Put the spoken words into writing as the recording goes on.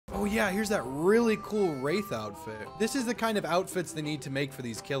Oh yeah, here's that really cool Wraith outfit. This is the kind of outfits they need to make for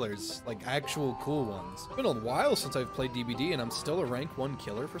these killers, like actual cool ones. It's been a while since I've played DBD and I'm still a rank 1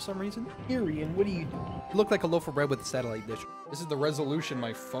 killer for some reason. Tyrion, what are you doing? You look like a loaf of bread with a satellite dish. This is the resolution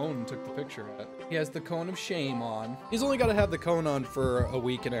my phone took the picture at. He has the cone of shame on. He's only got to have the cone on for a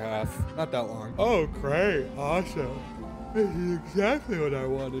week and a half. Not that long. Oh, great. Awesome. This is exactly what I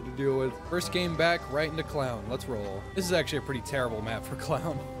wanted to deal with. First game back, right into Clown. Let's roll. This is actually a pretty terrible map for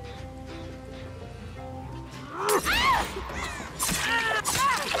Clown.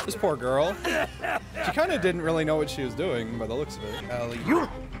 This poor girl. She kind of didn't really know what she was doing by the looks of it. Alley-oop.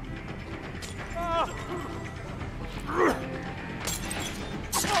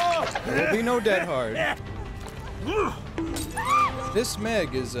 There will be no dead hard. This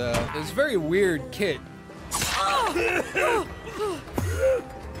Meg is a very weird kid.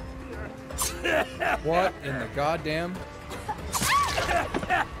 What in the goddamn?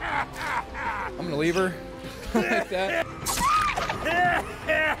 I'm gonna leave her like that.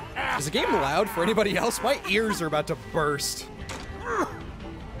 Is the game loud for anybody else? My ears are about to burst.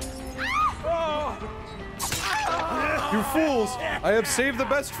 You fools! I have saved the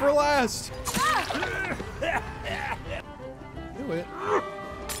best for last! Do it.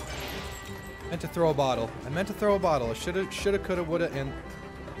 Meant to throw a bottle. I meant to throw a bottle. I shoulda, coulda, woulda, and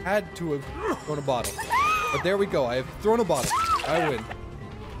had to have thrown a bottle. But there we go. I have thrown a bottle. I win.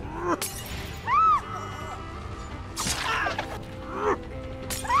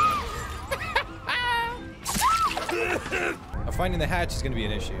 Now finding the hatch is gonna be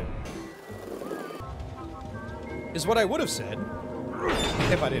an issue. Is what I would have said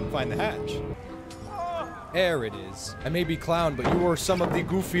if I didn't find the hatch. There it is. I may be Clown, but you are some of the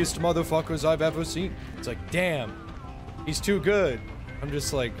goofiest motherfuckers I've ever seen. It's like, damn, he's too good. I'm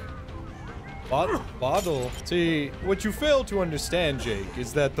just like, bottle. See, what you fail to understand, Jake,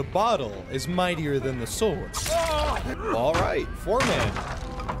 is that the bottle is mightier than the sword. All right, 4-man.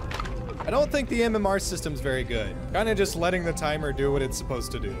 I don't think the MMR system's very good. Kind of just letting the timer do what it's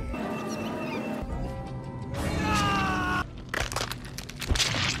supposed to do.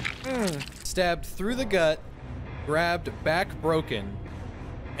 Stabbed through the gut, grabbed, back broken,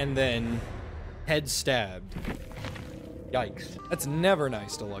 and then head stabbed. Yikes. That's never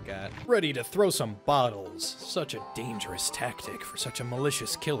nice to look at. Ready to throw some bottles. Such a dangerous tactic for such a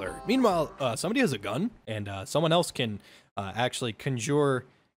malicious killer. Meanwhile, somebody has a gun, and someone else can actually conjure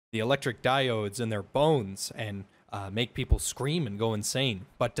the electric diodes in their bones and make people scream and go insane.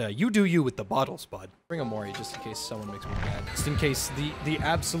 But you do you with the bottles, bud. Bring a Mori just in case someone makes me mad. Just in case the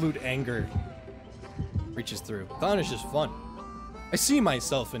absolute anger reaches through. Clown is just fun. I see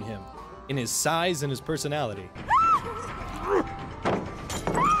myself in him, in his size and his personality.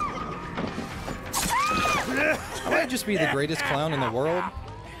 I might just be the greatest clown in the world.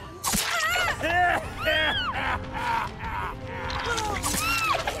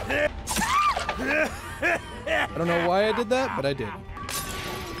 I don't know why I did that, but I did.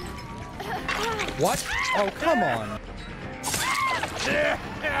 What? Oh, come on.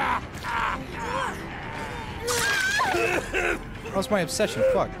 That was my obsession.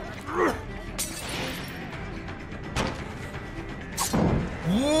 Fuck.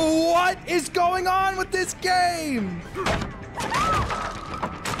 What is going on with this game?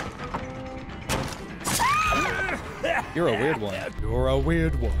 You're a weird one. You're a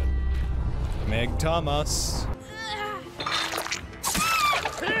weird one. Meg Thomas.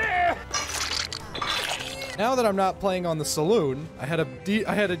 Now that I'm not playing on the saloon, I had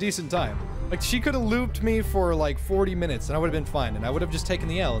a decent time. Like, she could have looped me for like 40 minutes and I would have been fine, and I would have just taken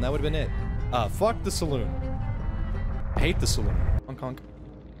the L and that would have been it. Fuck the saloon. I hate the saloon. Honk honk.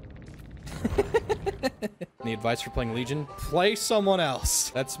 Any advice for playing Legion? Play someone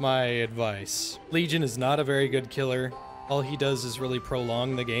else. That's my advice. Legion is not a very good killer. All he does is really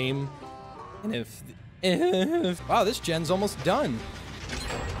prolong the game. And if wow, this gen's almost done.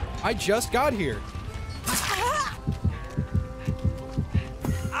 I just got here.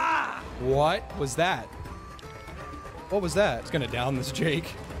 What was that? What was that? It's gonna down this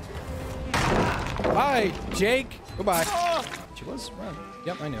Jake. Bye, Jake. Goodbye. She was run.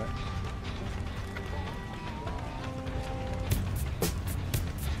 Yep, I knew it.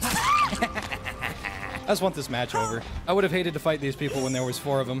 I just want this match over. I would have hated to fight these people when there was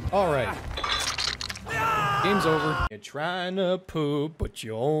 4 of them. All right. Game's over. You're trying to poop, but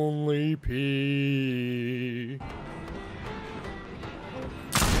you only pee.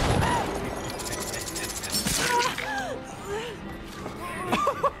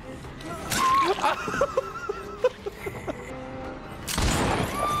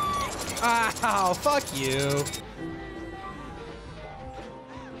 Ow, fuck you.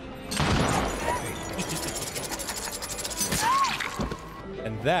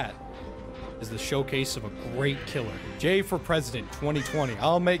 that is the showcase of a great killer. J for President 2020.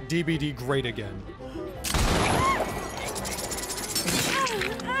 I'll make DBD great again.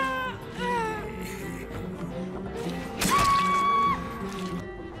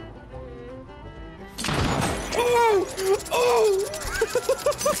 Oh! Oh!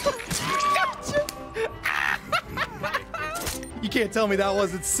 Gotcha! You can't tell me that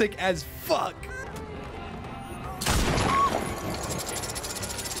wasn't sick as fuck.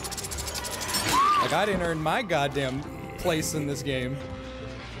 Like, I didn't earn my goddamn place in this game.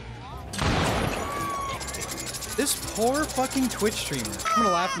 This poor fucking Twitch streamer. I'm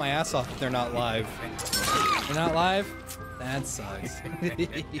gonna laugh my ass off if they're not live. They're not live? That sucks.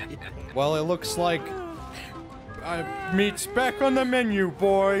 Well, it looks like meat's back on the menu,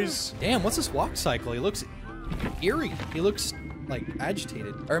 boys. Damn, what's this walk cycle? He looks eerie. He looks like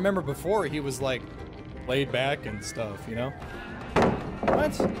agitated. I remember before he was like laid back and stuff, you know?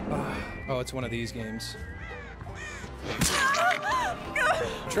 What? Oh, it's one of these games.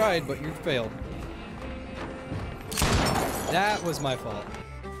 Tried, but you failed. That was my fault.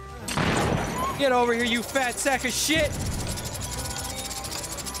 Get over here, you fat sack of shit!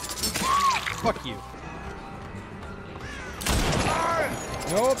 Fuck you.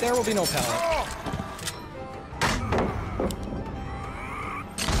 Nope, there will be no pallet.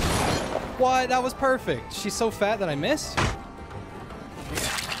 What? That was perfect. She's so fat that I missed?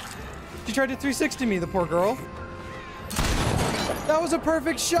 She tried to 360 me, the poor girl. That was a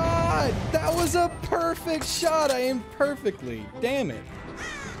perfect shot! That was a perfect shot! I aimed perfectly. Damn it.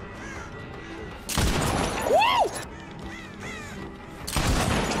 Woo!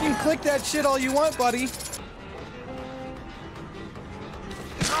 You can click that shit all you want, buddy.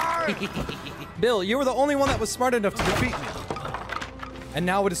 Bill, you were the only one that was smart enough to defeat me. And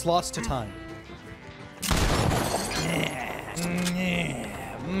now it is lost to time.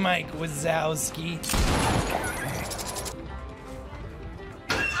 Mike Wazowski.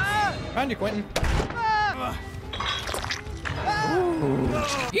 Found you, Quentin.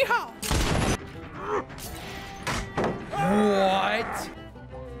 Yeehaw! What?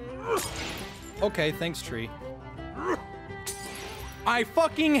 Okay, thanks, tree. I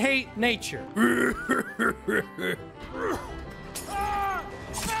fucking hate nature.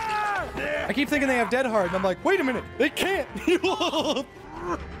 I keep thinking they have dead hard, and I'm like, wait a minute, they can't.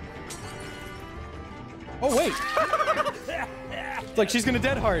 Oh, wait. It's like she's gonna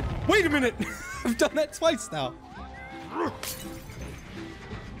dead hard. Wait a minute. I've done that twice now.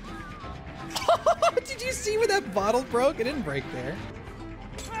 Did you see where that bottle broke? It didn't break there.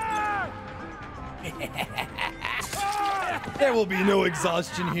 There will be no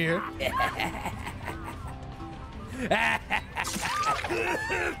exhaustion here.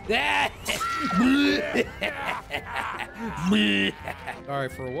 Sorry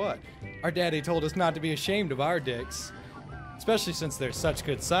for what? Our daddy told us not to be ashamed of our dicks. Especially since they're such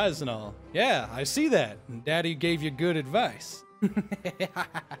good size and all. Yeah, I see that. And daddy gave you good advice.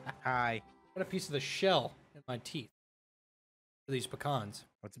 Hi. Got a piece of the shell in my teeth. For these pecans.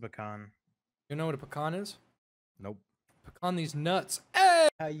 What's a pecan? You know what a pecan is? Nope. Pecan these nuts. Hey!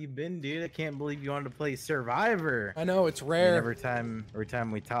 How you been, dude? I can't believe you wanted to play Survivor. I know, it's rare. Every time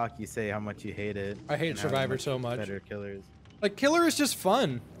we talk, you say how much you hate it. I hate Survivor so much. Better killers. Like, killer is just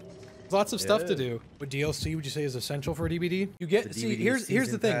fun. There's lots of stuff to do. What DLC would you say is essential for a DVD? You get, see, here's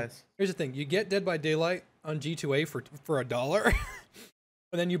the thing. Pass. Here's the thing. You get Dead by Daylight on G2A for $1.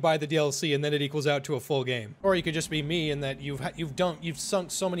 And then you buy the DLC and then it equals out to a full game. Or you could just be me in that you've sunk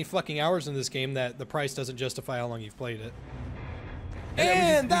so many fucking hours in this game that the price doesn't justify how long you've played it.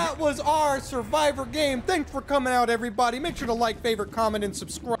 And that was our Survivor game. Thanks for coming out, everybody. Make sure to like, favorite, comment, and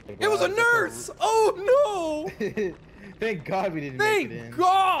subscribe. It was a nurse! Oh no! Thank God we didn't make it in. Thank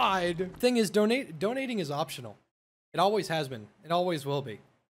God! Thing is, donating is optional. It always has been. It always will be.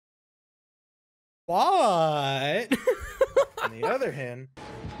 What? On the other hand,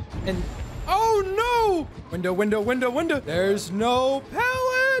 and oh no! Window, window, window, window. There's no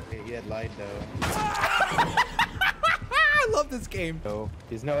pallet. okay, he had lied though. I love this game. No,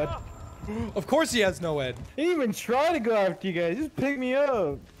 he's no Ed. Of course he has no Ed. He didn't even try to go after you guys. Just pick me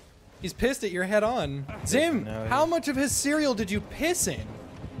up. He's pissed at your head on. Zim, No, how much of his cereal did you piss in?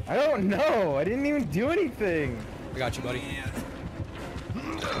 I don't know. I didn't even do anything. I got you, buddy.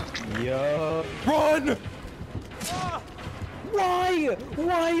 Yo. Run! Why?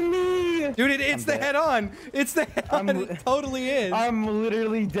 Why me? Dude, it's the head on. It's the head on. It totally is. I'm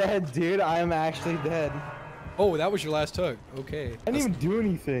literally dead, dude. I am actually dead. Oh, that was your last hook. Okay. I didn't even do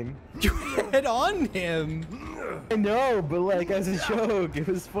anything. You head on him. I know, but like as a joke, it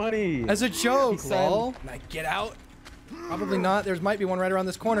was funny. As a joke, He lol. Can I get out? Probably not. There might be one right around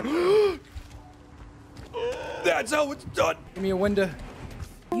this corner. That's how it's done. Give me a window.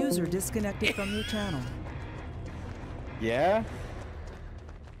 User disconnected from your channel. Yeah?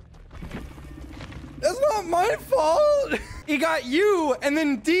 That's not my fault. He got you and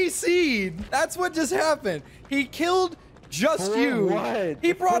then DC'd. That's what just happened. He killed just For you. what?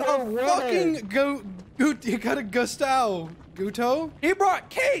 He brought For a what? fucking he got a Guto? He brought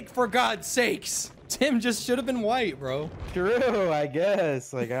cake, for God's sakes. Tim just should have been white, bro. True, I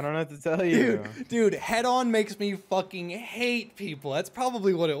guess. Like, I don't know what to tell you. Dude, head on makes me fucking hate people. That's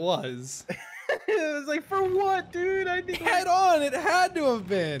probably what it was. It was like, for what, dude? I think Head on, it had to have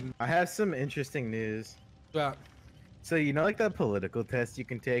been. I have some interesting news. Yeah. So, you know, like that political test you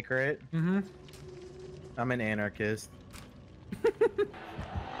can take, right? Mm-hmm. I'm an anarchist.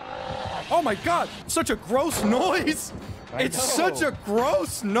 Oh my God, such a gross noise. I It's know. such a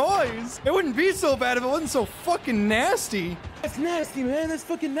gross noise. It wouldn't be so bad if it wasn't so fucking nasty. That's nasty, man. That's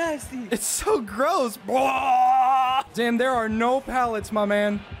fucking nasty. It's so gross. Blah! Damn, there are no pallets, my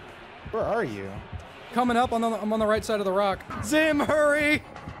man. Where are you? Coming up, I'm on the right side of the rock. Zim, hurry!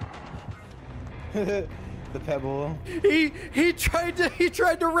 The pebble. He tried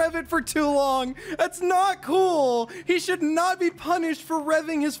to rev it for too long. That's not cool. He should not be punished for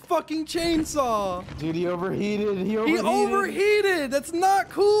revving his fucking chainsaw. Dude, he overheated. He overheated. He overheated. That's not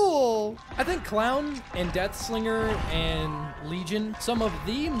cool. I think Clown and Deathslinger and Legion, some of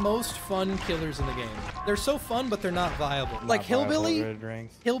the most fun killers in the game. They're so fun, but they're not viable. Like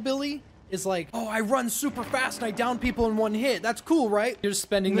Hillbilly is like, oh, I run super fast and I down people in one hit. That's cool, right? You're just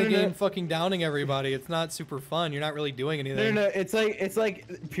spending the game fucking downing everybody. It's not super fun. You're not really doing anything. No, it's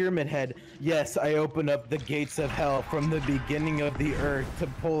like Pyramid Head. Yes, I open up the gates of hell from the beginning of the earth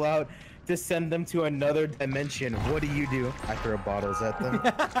to send them to another dimension. What do? I throw bottles at them.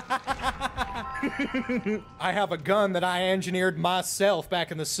 I have a gun that I engineered myself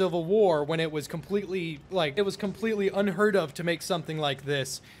back in the Civil War when it was completely unheard of to make something like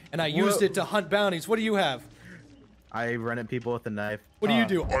this. And I used it to hunt bounties. What do you have? I run at people with a knife. What do you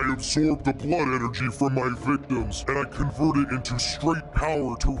do? I absorb the blood energy from my victims, and I convert it into straight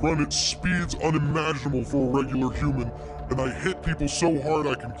power to run at speeds unimaginable for a regular human. And I hit people so hard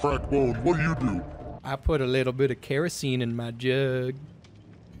I can crack bone. What do? I put a little bit of kerosene in my jug.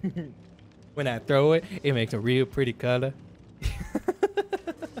 When I throw it, it makes a real pretty color.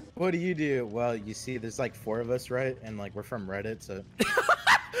 What do you do? Well, you see, there's like 4 of us, right? And like we're from Reddit, so.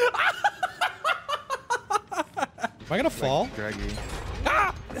 Am I gonna fall? Draggy.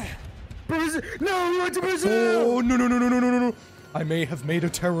 Ah! No, we went to Brazil! Oh, no. I may have made a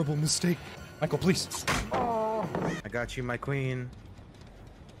terrible mistake. Michael, please. I got you, my queen.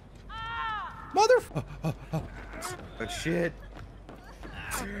 Mother. Oh, shit.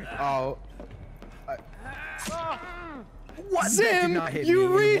 Oh. What? Zim, you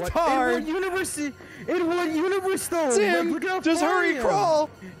retard! In what universe though? Zim, Look how just far I hurry, am. crawl!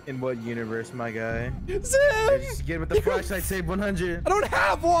 In what universe, my guy? Zim! Just get with the flashlight, save 100. I don't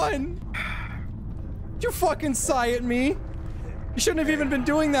have one! You fucking sigh at me. You shouldn't have even been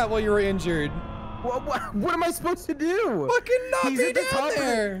doing that while you were injured. What am I supposed to do? Fucking not be down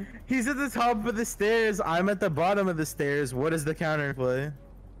there! He's at the top of the stairs. I'm at the bottom of the stairs. What is the counterplay?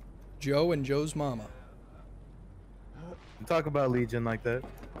 Joe and Joe's mama. Talk about Legion like that.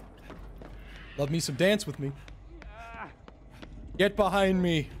 Love me some dance with me. Get behind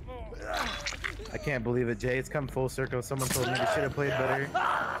me. I can't believe it, Jay. It's come full circle. Someone told me we should have played better.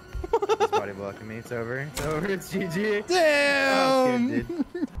 He's body blocking me. It's over. It's over. It's GG. Damn!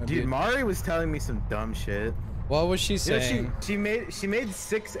 Dude, Mari was telling me some dumb shit. What was she You know, saying? she made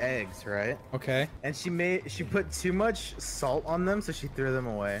 6 eggs, right? Okay. And she put too much salt on them, so she threw them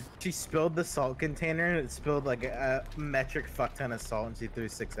away. She spilled the salt container, and it spilled like a metric fuck ton of salt, and she threw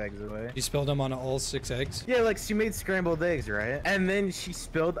 6 eggs away. You spilled them on all 6 eggs? Yeah, like she made scrambled eggs, right? And then she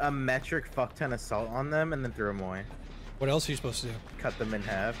spilled a metric fuck ton of salt on them, and then threw them away. What else are you supposed to do? Cut them in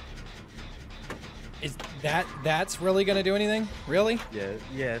half. Is that's really gonna do anything? Really? Yeah,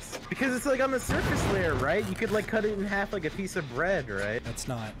 yes. Because it's like on the surface layer, right? You could like cut it in half like a piece of bread, right? That's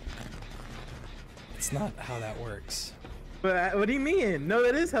not how that works. But what do you mean? No,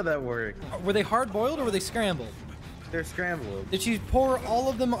 that is how that works. Were they hard boiled or were they scrambled? They're scrambled. Did she pour all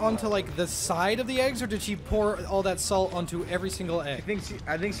of them onto like the side of the eggs, or did she pour all that salt onto every single egg?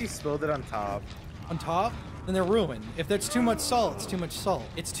 I think she spilled it on top. On top? Then they're ruined. If there's too much salt, it's too much salt.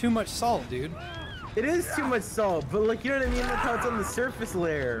 It's too much salt, dude. It is too much salt, but like, you know what I mean? That's how it's on the surface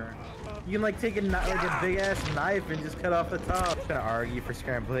layer. You can like take like a big ass knife and just cut off the top. I'm gonna argue for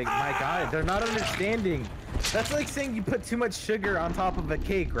scrambled eggs. My God, they're not understanding. That's like saying you put too much sugar on top of a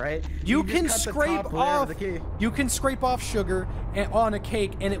cake, right? You just can cut the scrape top layer of off. the cake. You can scrape off sugar on a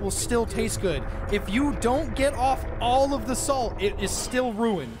cake, and it will still taste good. If you don't get off all of the salt, it is still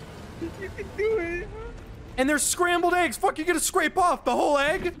ruined. You can do it. And there's scrambled eggs. Fuck, you gonna scrape off the whole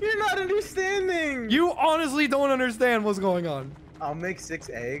egg? You're not understanding. You honestly don't understand what's going on. I'll make 6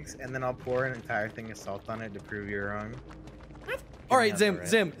 eggs and then I'll pour an entire thing of salt on it to prove you're wrong. All right, Zim.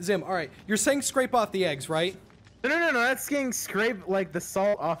 All right, you're saying scrape off the eggs, right? No. That's saying scrape like the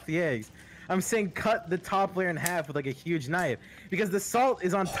salt off the eggs. I'm saying cut the top layer in half with like a huge knife because the salt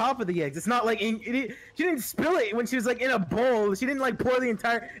is on top of the eggs. It's not like she didn't spill it when she was like in a bowl. She didn't like pour the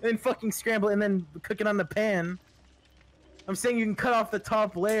entire and then fucking scramble it and then cook it on the pan. I'm saying you can cut off the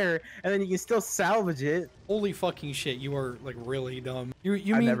top layer and then you can still salvage it. Holy fucking shit, you are like really dumb.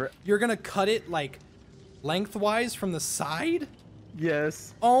 You mean you're gonna cut it like lengthwise from the side?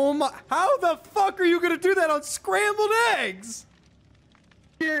 Yes. Oh my, how the fuck are you gonna do that on scrambled eggs?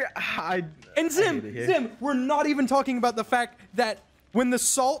 Zim, we're not even talking about the fact that when the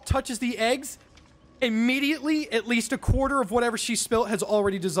salt touches the eggs, immediately at least a quarter of whatever she spilt has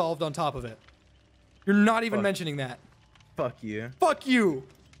already dissolved on top of it. You're not even mentioning that. Fuck you. Fuck you.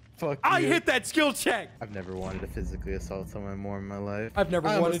 Fuck you. I hit that skill check. I've never wanted to physically assault someone more in my life. I've never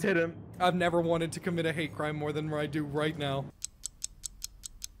wanted hit him. I've never wanted to commit a hate crime more than I do right now.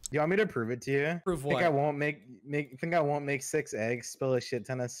 You want me to prove it to you? Prove what? Think I won't make 6 eggs, spill a shit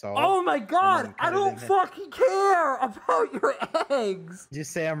ton of salt. Oh my God! I don't fucking care about your eggs.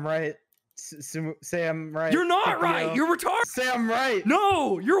 Just say I'm right. Say I'm right. You're not right. You're retarded. Say I'm right.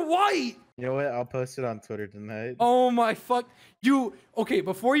 No, you're white. You know what? I'll post it on Twitter tonight. Oh my fuck. Okay,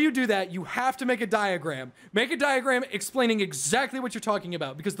 before you do that, you have to make a diagram. Make a diagram explaining exactly what you're talking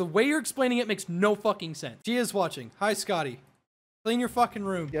about because the way you're explaining it makes no fucking sense. She is watching. Hi, Scotty. Clean your fucking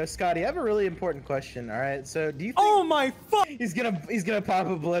room. Yo, Scotty, I have a really important question. All right, so do you think Oh my fuck! he's gonna pop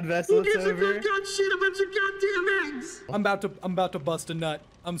a blood vessel? Who gives a good shit about your goddamn eggs? I'm about to bust a nut.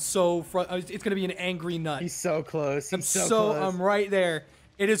 I'm so it's gonna be an angry nut. He's so close. I'm right there.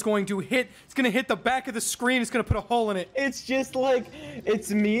 It is going to hit. It's going to hit the back of the screen. It's going to put a hole in it. It's just like, it's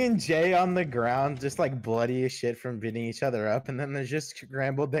me and Jay on the ground, just like bloody as shit from beating each other up. And then there's just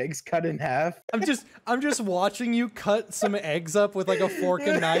scrambled eggs cut in half. I'm just watching you cut some eggs up with like a fork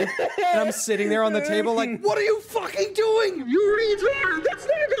and knife. And I'm sitting there on the table like, what are you fucking doing? You retard. That's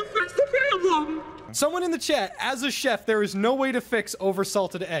not going to fix the problem. Someone in the chat, as a chef, there is no way to fix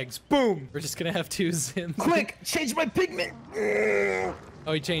oversalted eggs. Boom. We're just going to have 2 Zims. Quick, change my pigment.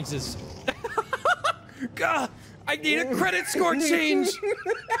 Oh, he changed his. God, I need a credit score change.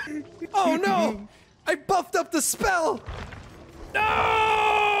 Oh no, I buffed up the spell.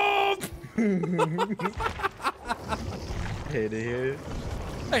 No. Hate it.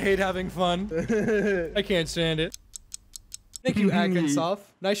 I hate having fun. I can't stand it. Thank you, Akinsoff.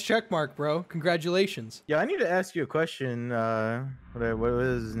 Nice check mark, bro. Congratulations. Yeah, I need to ask you a question. What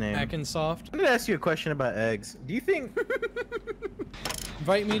was his name? Akinsoft. I need to ask you a question about eggs. Do you think?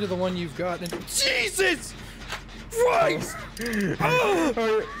 Invite me to the one you've got. Jesus Christ!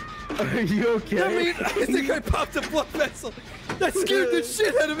 Oh. Are you okay? I think I popped a blood vessel. That scared the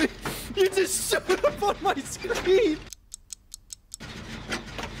shit out of me. You just showed up on my screen.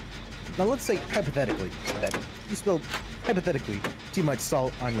 Now let's say hypothetically that you spilled hypothetically too much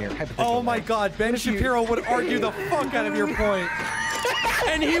salt on your hypothetical. Oh my God, Ben Shapiro would argue the fuck out of your point.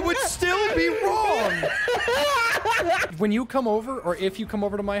 And he would still be wrong. When you come over, or if you come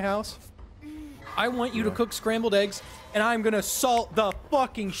over to my house, I want you to cook scrambled eggs, and I'm gonna salt the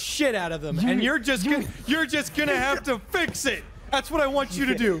fucking shit out of them. And you're just gonna have to fix it. That's what I want you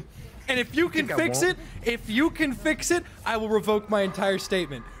to do. And if you can fix it, I will revoke my entire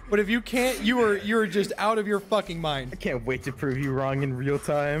statement. But if you can't, you're just out of your fucking mind. I can't wait to prove you wrong in real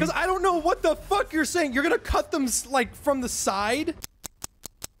time. Because I don't know what the fuck you're saying. You're gonna cut them like from the side?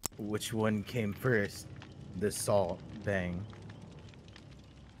 Which one came first? The salt bang.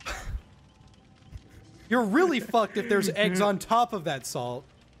 You're really fucked if there's eggs on top of that salt.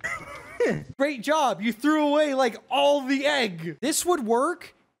 Great job. You threw away like all the egg. This would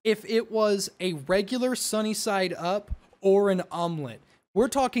work if it was a regular sunny side up or an omelet. We're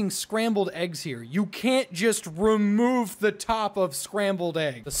talking scrambled eggs here. You can't just remove the top of scrambled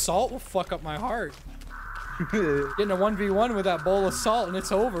egg. The salt will fuck up my heart. Getting a 1v1 with that bowl of salt and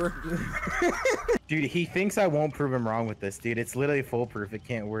it's over. Dude, he thinks I won't prove him wrong with this, dude. It's literally foolproof. It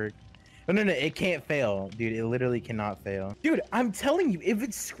can't work. No, it can't fail, dude. It literally cannot fail. Dude, I'm telling you, if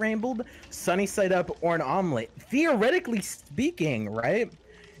it's scrambled, sunny side up, or an omelet, theoretically speaking, right?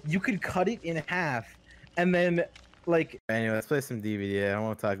 you could cut it in half, and then like. Anyway, let's play some DVD. I don't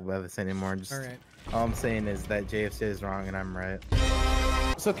want to talk about this anymore. Just All right. all I'm saying is that JFC is wrong and I'm right.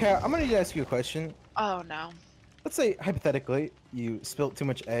 So, Kat, I'm gonna need to ask you a question. Oh no. Let's say hypothetically you spilt too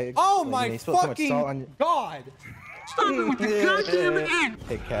much egg. Oh like, my you spilled too much fucking salt on god!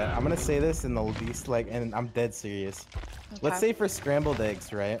 Hey, Kat, I'm gonna say this in the least and I'm dead serious. Let's Okay. say for scrambled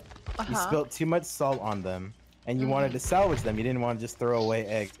eggs, right? You Uh-huh. spilt too much salt on them, and you wanted to salvage them. You didn't want to just throw away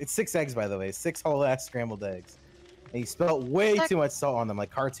eggs. It's 6 eggs, by the way, 6 whole ass scrambled eggs, and you spilt way Heck. too much salt on them,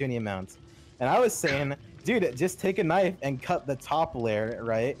 like cartoony amounts. And I was saying, dude, just take a knife and cut the top layer,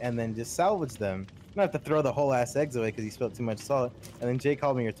 right, and then just salvage them. You don't have to throw the whole ass eggs away because you spilled too much salt. And then Jay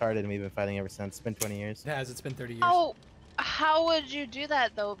called me retarded, and we've been fighting ever since. It's been 20 years. It has. It's been 30 years. How would you do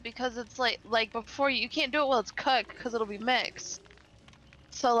that though? Because it's like before you can't do it while it's cooked because it'll be mixed.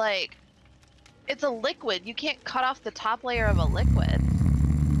 So like, it's a liquid. You can't cut off the top layer of a liquid.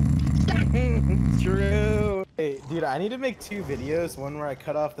 True. Hey, dude, I need to make 2 videos. One where I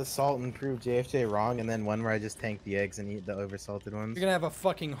cut off the salt and prove JFJ wrong, and then one where I just tank the eggs and eat the oversalted ones. You're gonna have a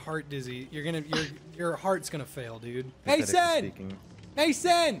fucking heart dizzy. Your heart's gonna fail, dude. Mason! Hypothetically speaking.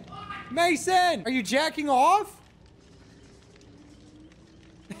 Mason! Mason! Are you jacking off?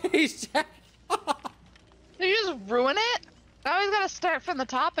 He's jacking off. Did you just ruin it? I always gotta start from the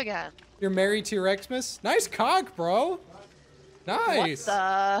top again. You're married to your Xmas? Nice cock, bro. Nice. What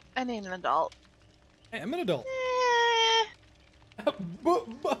the? I need an adult. Hey, I'm an adult. Eh,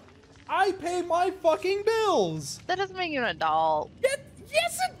 But I pay my fucking bills. that doesn't make you an adult.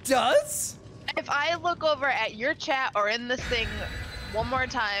 Yes, it does. If I look over at your chat or in this thing one more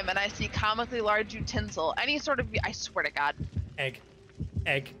time and I see comically large utensil, any sort of, I swear to God, Egg.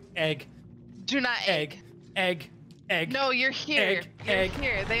 Egg. Egg. do not egg. Egg. Egg. No, you're here. Egg, You're egg,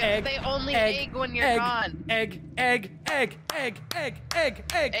 here. They egg, only egg, egg when you're egg, gone. Egg. Egg. Egg. Egg. Egg. Egg.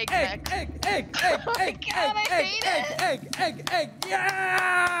 Egg. Egg Egg. neck. Egg. Egg. Egg. Oh my Egg. God, I Egg. hate Egg. it. Egg. Egg. Egg.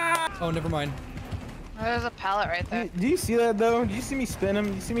 Yeah. Oh, never mind. Oh, there's a pallet right there. Do you see that though? Do you see me spin him?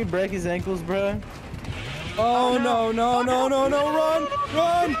 Do you see me break his ankles, bro? Oh no! No! No! No! No! Run!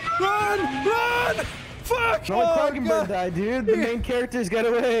 Run! Run! Run! Fuck! No, Oh, Talking God. Bird died, dude. The main characters got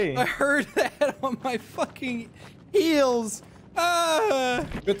away. I heard that on my fucking heels. Ah!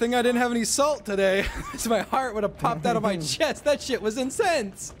 Good thing I didn't have any salt today. So my heart would have popped out of my chest. That shit was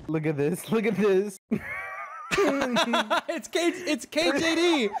intense. Look at this. Look at this. It's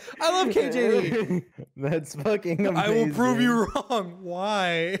KJD. I love KJD. That's fucking amazing. I will prove you wrong.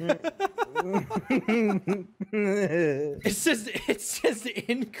 Why? It's just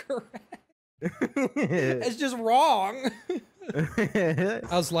incorrect. It's just wrong.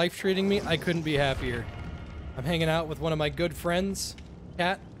 How's life treating me? I couldn't be happier. I'm hanging out with one of my good friends,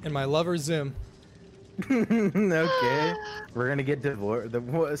 Kat, and my lover Zim. Okay, we're gonna get divorced.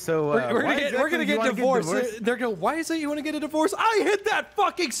 So We're why gonna exactly do get you wanna divorced. They're gonna. Why is it you want to get a divorce? I hit that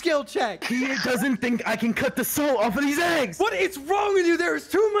fucking skill check. He doesn't think I can cut the salt off of these eggs. What is wrong with you? There is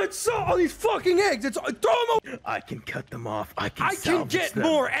too much salt on these fucking eggs. It's throw them. I can cut them off. I I can salvage get them.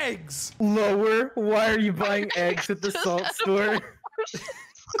 more eggs. Lower. Why are you buying eggs at the salt store?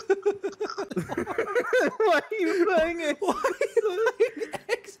 Why are you buying eggs? Why are you buying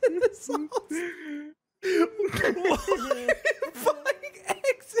eggs in the salt? Why are you buying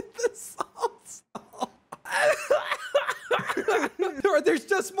eggs in the salt store? There's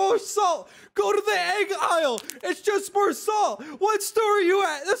just more salt. Go to the egg aisle. It's just more salt. What store are you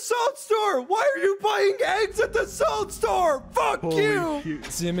at? The salt store. Why are you buying eggs at the salt store? Fuck Holy you. shit.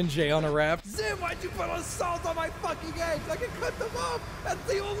 Zim and Jay on a raft. Zim, why'd you put on salt on my fucking eggs? I can cut them off. That's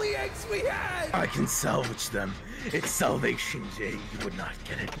the only eggs we had. I can salvage them. It's salvation, Jay. You would not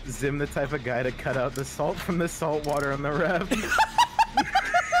get it. Zim, the type of guy to cut out the salt from the salt water on the raft.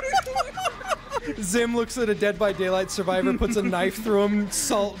 Zim looks at a Dead by Daylight survivor, puts a knife through him,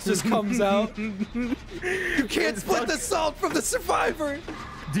 salt just comes out. You can't split the salt from the survivor!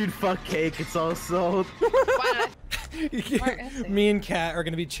 Dude, fuck cake. It's all salt. Why did Where is he? Me and Kat are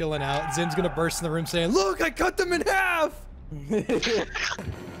gonna be chilling out. Zim's gonna burst in the room saying, "Look, I cut them in half!"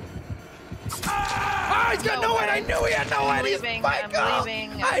 Ah, he's got no one! I knew he had no one! He's leaving. Michael! I'm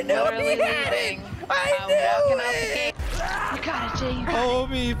leaving. I I'm knew literally he had it! leaving. I I'm knew walking out the it! gate. You got it, Jay. You got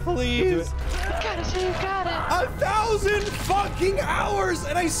Hold me, please. it. You got it, Jay. You got it. 1,000 fucking hours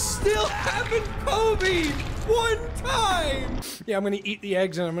and I still haven't Kobe'd one time! Yeah, I'm gonna eat the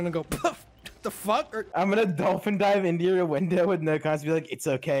eggs and I'm gonna go, puff, what the fuck? Or, I'm gonna dolphin dive into your window with no cons. Be like, it's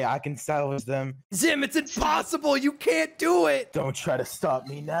okay. I can salvage them. Zim, it's impossible! You can't do it! Don't try to stop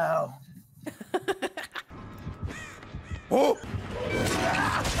me now. Oh!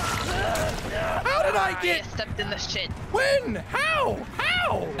 How did I get? stepped in the shit. When? How?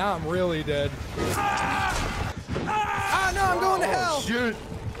 How? Now I'm really dead. No, I'm going to hell. Shoot.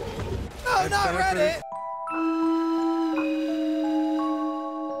 No, not Reddit.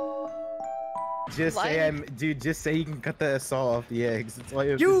 Just say dude, just say you can cut the salt off the eggs. That's all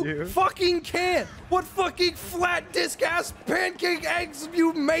you have to You do. fucking can't. What fucking flat disc ass pancake eggs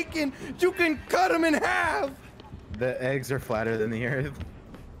you making? You can cut them in half. The eggs are flatter than the earth.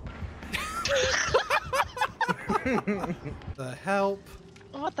 The help.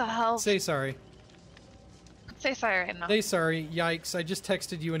 What the hell? Say sorry. Say sorry right now. Say sorry. Yikes. I just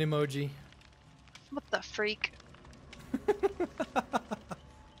texted you an emoji. What the freak?